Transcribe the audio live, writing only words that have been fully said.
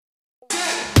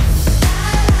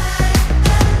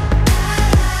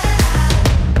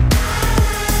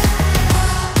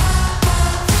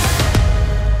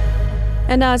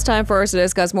And now it's time for us to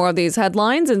discuss more of these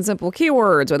headlines and simple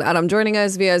keywords with Adam joining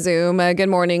us via Zoom. Good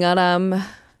morning, Adam.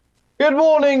 Good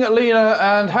morning, Lena,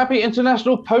 and happy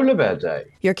International Polar Bear Day.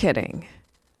 You're kidding.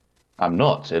 I'm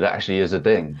not. It actually is a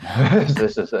thing.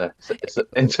 It's an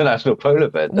International Polar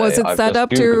Bear Day. Was it set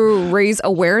up to raise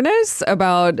awareness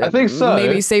about I think so.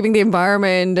 Maybe saving the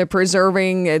environment,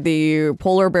 preserving the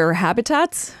polar bear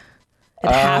habitats? It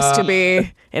has to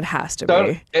be. It has to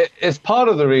be. It's part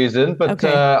of the reason, but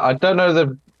Okay. I don't know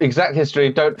the exact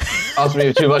history. Don't ask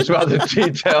me too much about the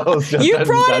details. You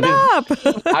brought it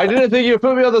up. I didn't think you would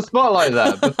put me on the spot like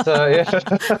that, but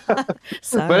yeah.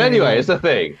 Sorry. But anyway, it's a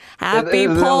thing. Happy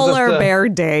Polar Bear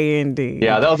Day, indead.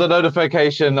 Yeah, there was a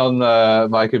notification on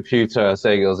my computer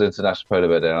saying it was International Polar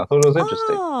Bear Day, and I thought it was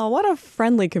interesting. Oh, what a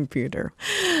friendly computer.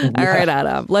 All right,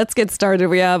 Adam, let's get started.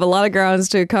 We have a lot of grounds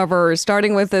to cover,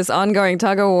 starting with this ongoing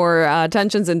tug-of-war.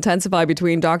 Tensions intensify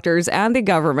between doctors and the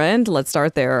government. Let's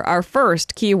start there. Our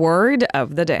first keyword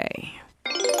of the day.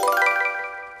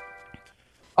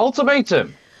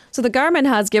 Ultimatum. So the government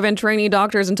has given trainee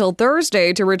doctors until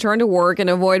Thursday to return to work and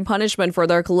avoid punishment for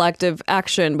their collective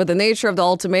action. But the nature of the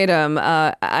ultimatum,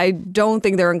 I don't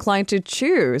think they're inclined to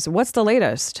choose. What's the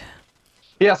latest?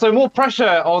 Yeah, so more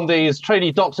pressure on these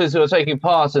trainee doctors who are taking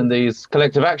part in these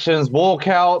collective actions,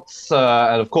 walkouts,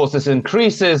 and of course this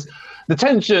increases the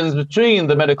tensions between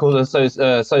the medical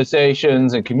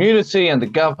associations and community and the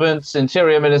government.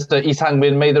 Interior Minister Lee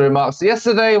Sang-min made the remarks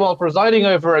yesterday while presiding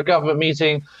over a government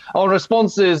meeting on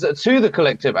responses to the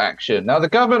collective action. Now, the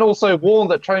government also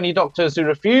warned that trainee doctors who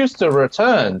refuse to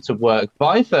return to work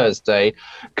by Thursday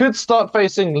could start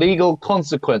facing legal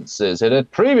consequences. It had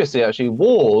previously actually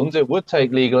warned it would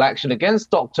take legal action against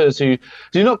doctors who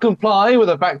do not comply with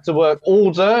a back-to-work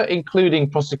order, including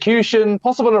prosecution,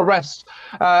 possible arrest,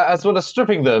 as well as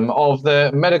stripping them of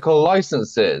their medical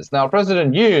licenses. Now,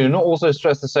 President Yoon also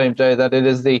stressed the same day that it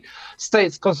is the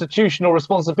state's constitutional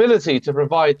responsibility to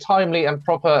provide timely and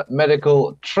proper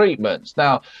medical treatment.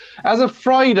 Now, as of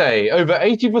Friday, over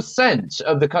 80%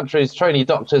 of the country's trainee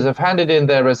doctors have handed in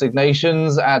their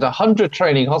resignations at 100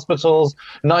 training hospitals.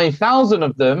 9,000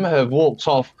 of them have walked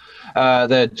off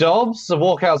their jobs. The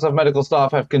walkouts of medical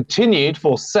staff have continued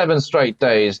for 7 straight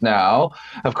days now.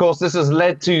 Of course, this has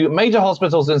led to major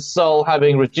hospitals in Seoul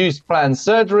having reduced planned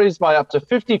surgeries by up to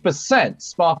 50%,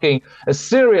 sparking a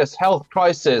serious health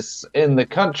crisis in the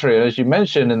country. And as you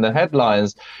mentioned in the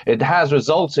headlines, it has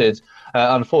resulted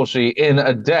unfortunately, in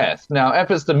a death. Now,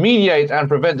 efforts to mediate and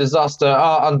prevent disaster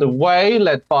are underway,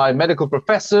 led by medical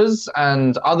professors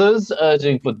and others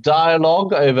urging for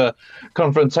dialogue over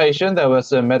confrontation. There were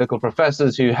some medical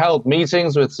professors who held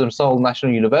meetings with some Seoul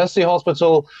National University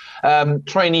Hospital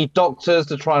trainee doctors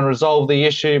to try and resolve the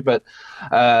issue, but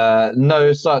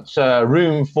no such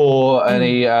room for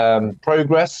any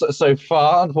progress so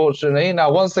far, unfortunately.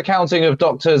 Now, once the counting of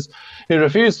doctors who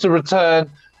refuse to return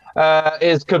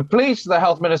is complete, the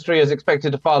Health Ministry is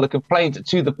expected to file a complaint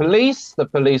to the police. The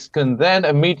police can then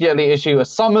immediately issue a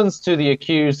summons to the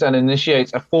accused and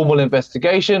initiate a formal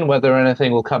investigation. Whether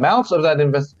anything will come out of that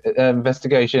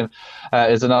investigation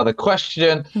is another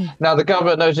question. Now, the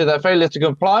government noted that failure to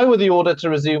comply with the order to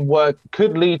resume work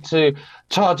could lead to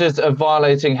charges of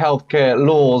violating healthcare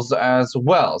laws as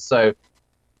well. So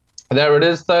there it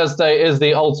is. Thursday is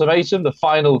the ultimatum, the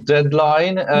final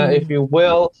deadline, if you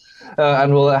will.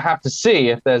 And we'll have to see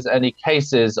if there's any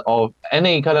cases of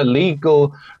any kind of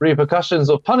legal repercussions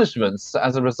or punishments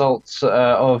as a result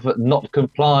of not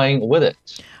complying with it.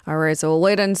 All right, so we'll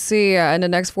wait and see in the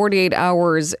next 48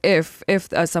 hours if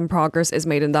some progress is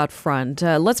made in that front.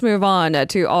 Let's move on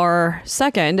to our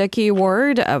second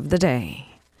keyword of the day.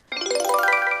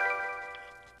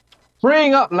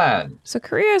 Freeing up land. So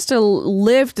Korea has to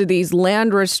lift these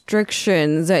land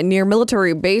restrictions near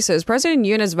military bases. President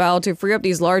Yoon has vowed to free up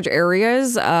these large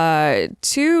areas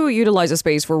to utilize the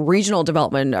space for regional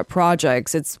development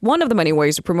projects. It's one of the many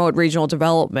ways to promote regional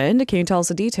development. Can you tell us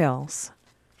the details?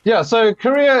 Yeah, so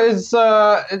Korea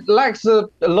it lacks a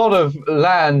lot of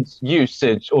land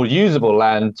usage or usable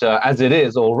land as it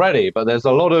is already, but there's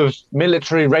a lot of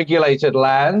military regulated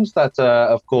land that,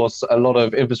 of course, a lot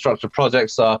of infrastructure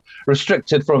projects are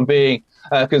restricted from being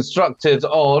constructed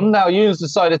on. Now, Yoon's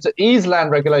decided to ease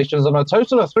land regulations on a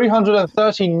total of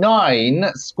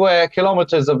 339 square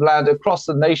kilometers of land across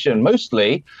the nation,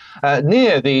 mostly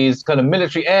near these kind of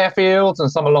military airfields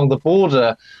and some along the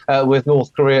border with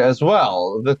North Korea as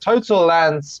well. The total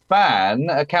land span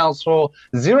accounts for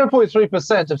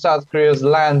 0.3% of South Korea's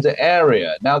land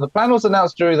area. Now, the plan was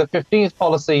announced during the 15th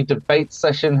policy debate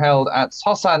session held at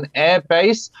Sosan Air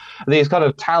Base. These kind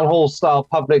of town hall style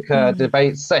public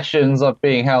debate sessions are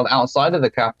being held outside of the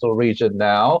capital region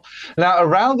now. Now,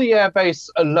 around the airbase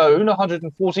alone,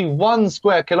 141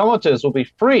 square kilometers will be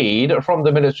freed from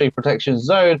the military protection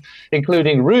zone,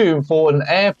 including room for an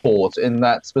airport in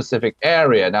that specific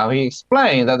area. Now, he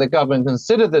explained that the government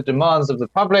considered the demands of the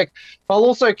public while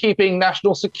also keeping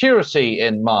national security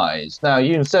in mind. Now,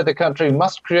 Yoon said the country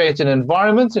must create an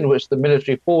environment in which the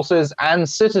military forces and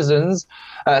citizens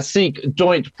seek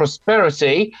joint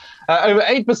prosperity. Over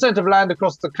 8% of land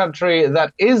across the country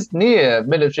that is near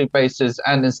military bases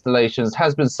and installations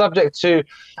has been subject to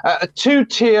a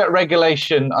two-tier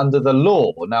regulation under the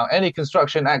law. Now, any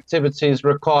construction activities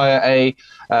require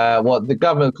what the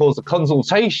government calls a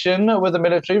consultation with the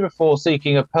military before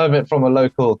seeking a permit from a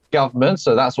local government.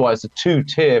 So that's why it's a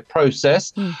two-tier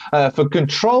process. For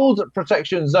controlled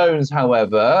protection zones,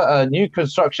 however, new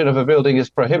construction of a building is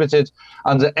prohibited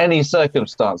under any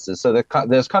circumstances. So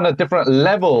there's kind of different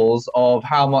levels of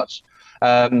how much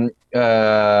permit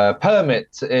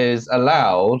is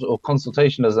allowed or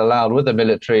consultation is allowed with the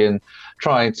military in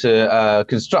trying to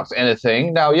construct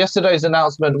anything. Now, yesterday's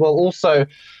announcement will also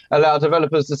allow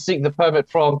developers to seek the permit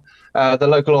from the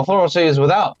local authorities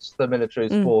without the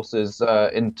military's forces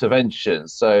intervention.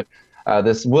 So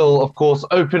this will, of course,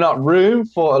 open up room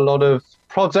for a lot of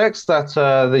projects that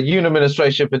the Yoon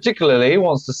administration particularly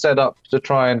wants to set up to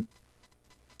try and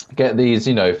get these,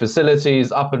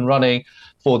 facilities up and running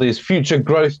for these future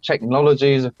growth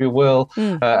technologies, if you will,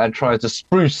 and try to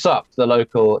spruce up the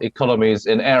local economies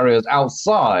in areas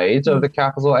outside of the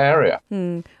capital area.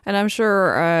 And I'm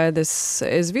sure this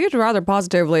is viewed rather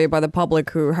positively by the public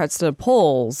who heads to the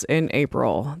polls in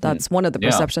April. That's one of the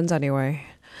perceptions anyway.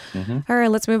 All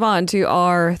right, let's move on to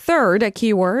our third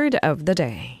keyword of the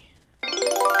day.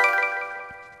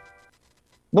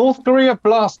 North Korea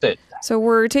blasted. So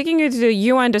we're taking you to the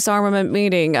UN disarmament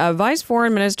meeting. Vice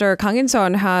Foreign Minister Kang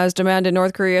In-sun has demanded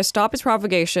North Korea stop its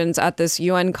provocations at this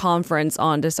UN conference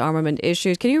on disarmament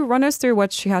issues. Can you run us through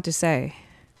what she had to say?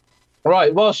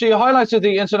 Right. Well, she highlighted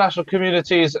the international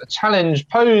community's challenge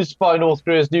posed by North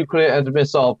Korea's nuclear and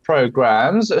missile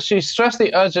programs. She stressed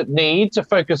the urgent need to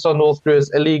focus on North Korea's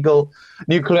illegal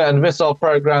nuclear and missile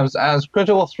programs as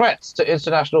critical threats to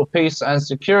international peace and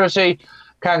security.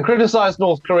 Kang criticized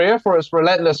North Korea for its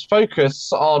relentless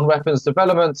focus on weapons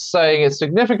development, saying it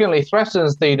significantly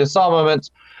threatens the disarmament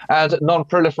and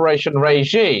non-proliferation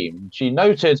regime. She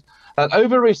noted that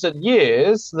over recent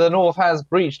years, the North has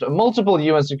breached multiple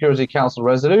UN Security Council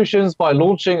resolutions by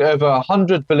launching over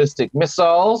 100 ballistic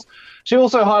missiles. She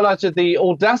also highlighted the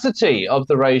audacity of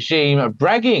the regime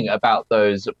bragging about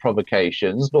those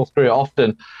provocations. North Korea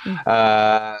often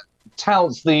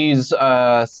touts these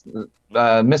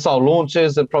missile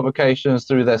launches and provocations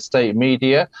through their state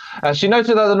media. She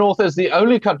noted that the North is the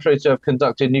only country to have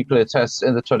conducted nuclear tests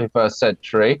in the 21st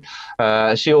century.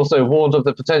 She also warned of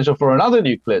the potential for another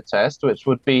nuclear test, which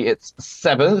would be its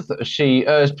seventh. She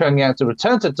urged Pyongyang to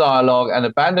return to dialogue and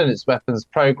abandon its weapons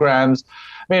programs.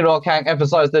 Meanwhile, Kang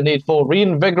emphasized the need for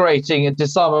reinvigorating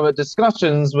disarmament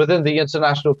discussions within the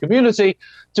international community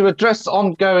to address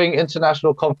ongoing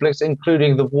international conflicts,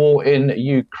 including the war in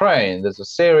Ukraine. There's a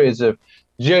series of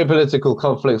geopolitical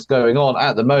conflicts going on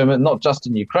at the moment, not just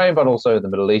in Ukraine, but also in the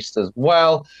Middle East as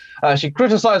well. She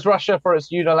criticized Russia for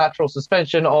its unilateral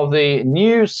suspension of the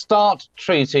New START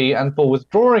treaty and for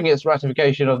withdrawing its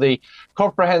ratification of the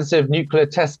Comprehensive Nuclear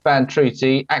Test Ban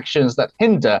Treaty, actions that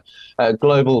hinder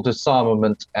global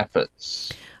disarmament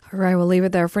efforts. All right, we'll leave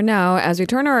it there for now as we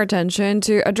turn our attention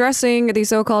to addressing the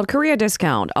so-called Korea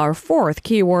discount, our fourth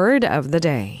keyword of the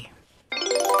day.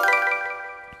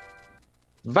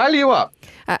 Value up.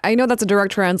 I know that's a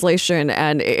direct translation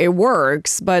and it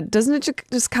works, but doesn't it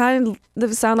just kind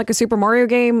of sound like a Super Mario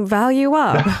game? Value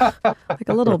up. Like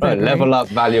a little bit. Right? Level up,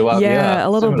 value up. Yeah, a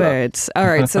little bit. All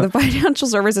right. So the Financial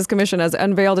Services Commission has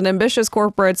unveiled an ambitious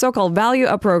corporate so-called value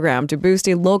up program to boost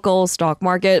the local stock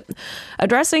market,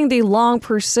 addressing the long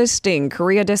persisting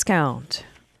Korea discount.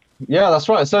 Yeah, that's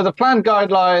right. So the planned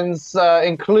guidelines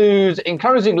include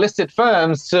encouraging listed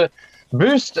firms to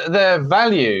boost their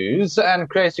values and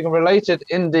creating a related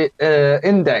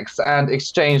index and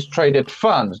exchange-traded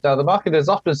fund. Now, the market is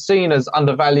often seen as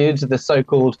undervalued, the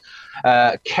so-called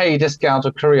K discount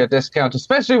or Korea discount,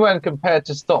 especially when compared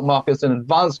to stock markets in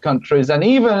advanced countries and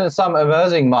even in some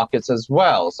emerging markets as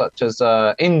well, such as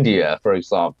India, for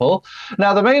example.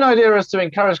 Now, the main idea is to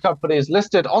encourage companies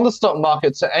listed on the stock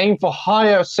market to aim for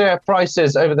higher share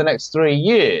prices over the next 3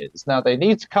 years. Now, they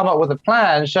need to come up with a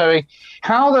plan showing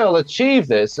how they'll achieve achieve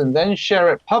this and then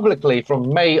share it publicly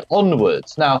from May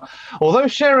onwards. Now, although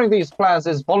sharing these plans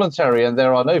is voluntary and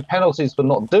there are no penalties for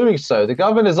not doing so, the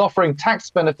government is offering tax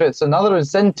benefits and other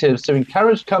incentives to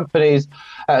encourage companies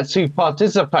to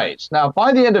participate. Now,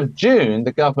 by the end of June,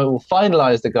 the government will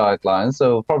finalize the guidelines,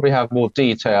 so we'll probably have more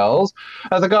details.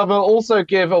 The government will also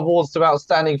give awards to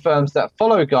outstanding firms that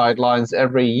follow guidelines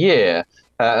every year.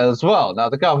 As well. Now,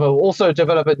 the government will also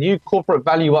develop a new corporate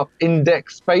value up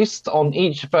index based on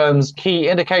each firm's key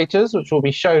indicators, which will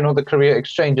be shown on the Korea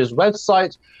Exchange's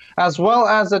website, as well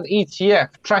as an ETF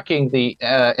tracking the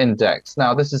index.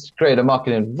 Now, this is to create a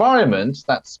market environment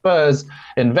that spurs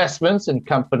investments in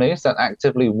companies that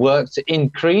actively work to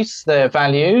increase their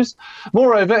values.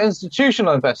 Moreover,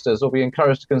 institutional investors will be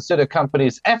encouraged to consider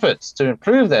companies' efforts to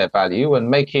improve their value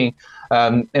when making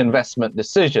investment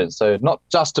decisions. So not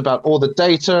just about all the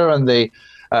data and the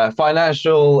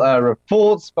financial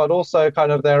reports, but also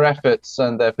kind of their efforts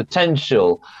and their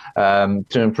potential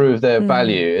to improve their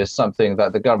value is something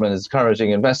that the government is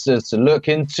encouraging investors to look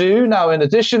into. Now, in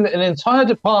addition, an entire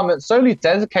department solely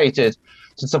dedicated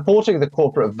to supporting the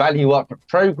corporate value up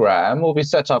program will be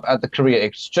set up at the Korea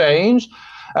Exchange.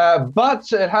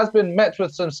 But it has been met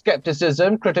with some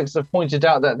skepticism. Critics have pointed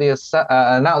out that the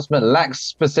announcement lacks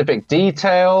specific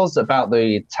details about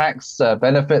the tax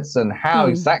benefits and how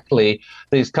exactly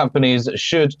these companies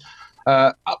should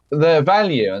up their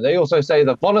value. And they also say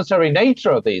the voluntary nature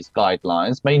of these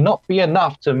guidelines may not be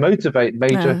enough to motivate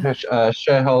major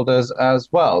shareholders as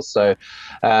well. So,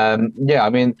 yeah, I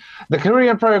mean, the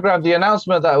Korean program, the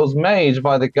announcement that was made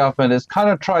by the government is kind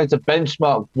of trying to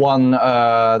benchmark one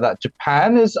that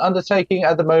Japan is undertaking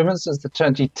at the moment since the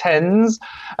 2010s,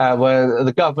 where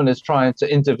the government is trying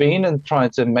to intervene and trying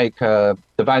to make the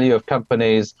value of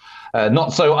companies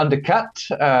not so undercut,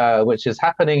 which is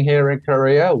happening here in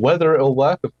Korea. Whether it will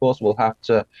work, of course, we'll have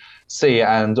to see,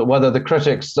 and whether the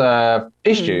critics'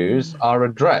 issues are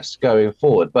addressed going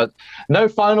forward. But no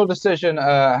final decision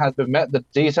has been met. The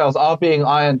details are being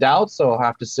ironed out, so we'll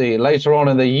have to see later on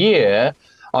in the year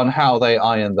on how they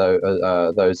iron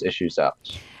those issues out.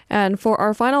 And for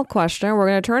our final question, we're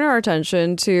going to turn our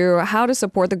attention to how to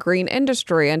support the green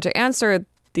industry. And to answer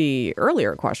the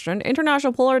earlier question,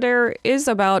 International Polar Day is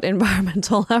about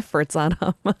environmental efforts,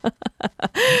 Adam.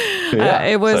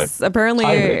 It was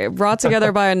apparently brought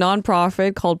together by a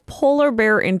nonprofit called Polar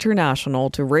Bear International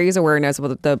to raise awareness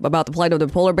about the plight of the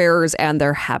polar bears and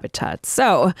their habitats.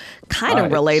 So kind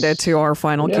of related to our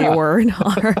final keyword,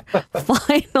 our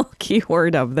final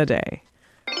keyword of the day.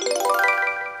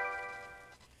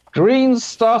 Green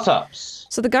startups.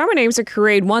 So the government aims to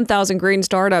create 1,000 green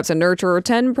startups and nurture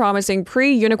 10 promising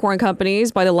pre-unicorn companies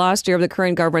by the last year of the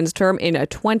current government's term in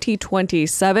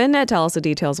 2027. Tell us the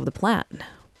details of the plan.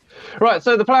 Right,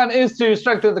 so the plan is to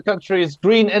strengthen the country's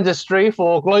green industry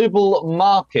for global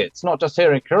markets, not just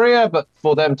here in Korea, but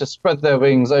for them to spread their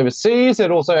wings overseas.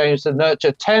 It also aims to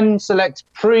nurture 10 select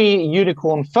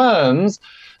pre-unicorn firms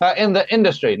in the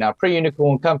industry. Now,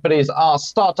 pre-unicorn companies are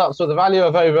startups with a value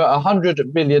of over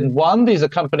 100 billion won. These are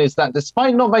companies that,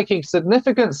 despite not making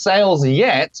significant sales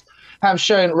yet, have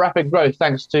shown rapid growth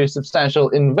thanks to substantial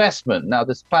investment. Now,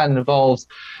 this plan involves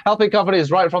helping companies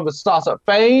right from the startup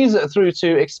phase through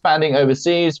to expanding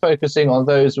overseas, focusing on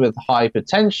those with high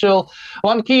potential.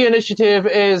 One key initiative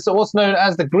is what's known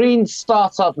as the Green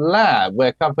Startup Lab,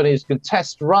 where companies can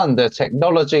test run their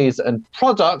technologies and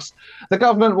products. The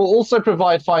government will also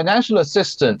provide financial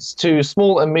assistance to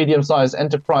small and medium-sized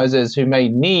enterprises who may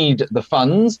need the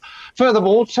funds.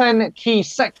 Furthermore, 10 key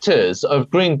sectors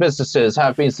of green businesses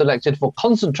have been selected for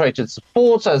concentrated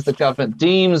support as the government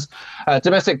deems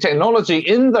domestic technology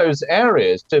in those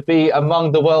areas to be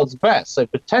among the world's best. So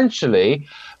potentially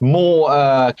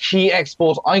more key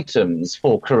export items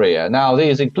for Korea. Now,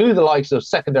 these include the likes of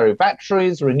secondary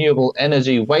batteries, renewable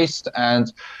energy waste,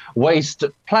 and waste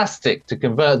plastic to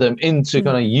convert them into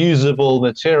kind of usable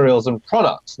materials and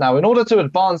products. Now, in order to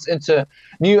advance into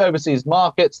new overseas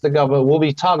markets, the government will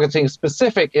be targeting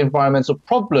specific environmental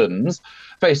problems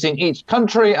facing each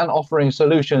country and offering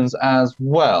solutions as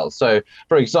well. So,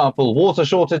 for example, water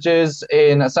shortages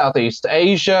in Southeast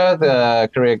Asia, the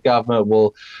Korean government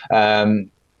will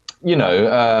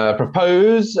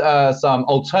propose some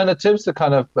alternatives to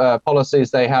kind of policies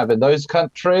they have in those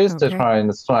countries to try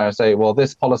and say, well,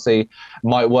 this policy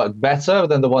might work better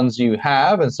than the ones you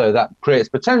have. And so that creates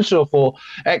potential for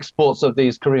exports of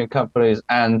these Korean companies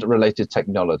and related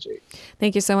technology.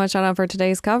 Thank you so much, Anna, for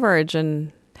today's coverage,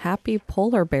 and happy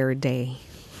Polar Bear Day.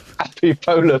 Happy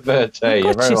Polar Bear Day.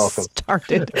 You're very welcome.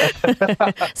 Started.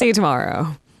 See you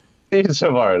tomorrow. See you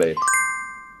tomorrow, Lee.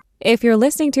 If you're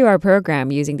listening to our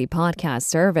program using the podcast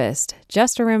service,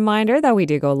 just a reminder that we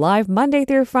do go live Monday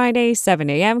through Friday, 7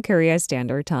 a.m. Korea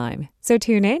Standard Time. So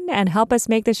tune in and help us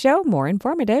make the show more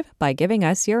informative by giving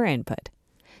us your input.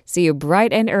 See you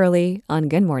bright and early on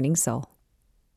Good Morning Seoul.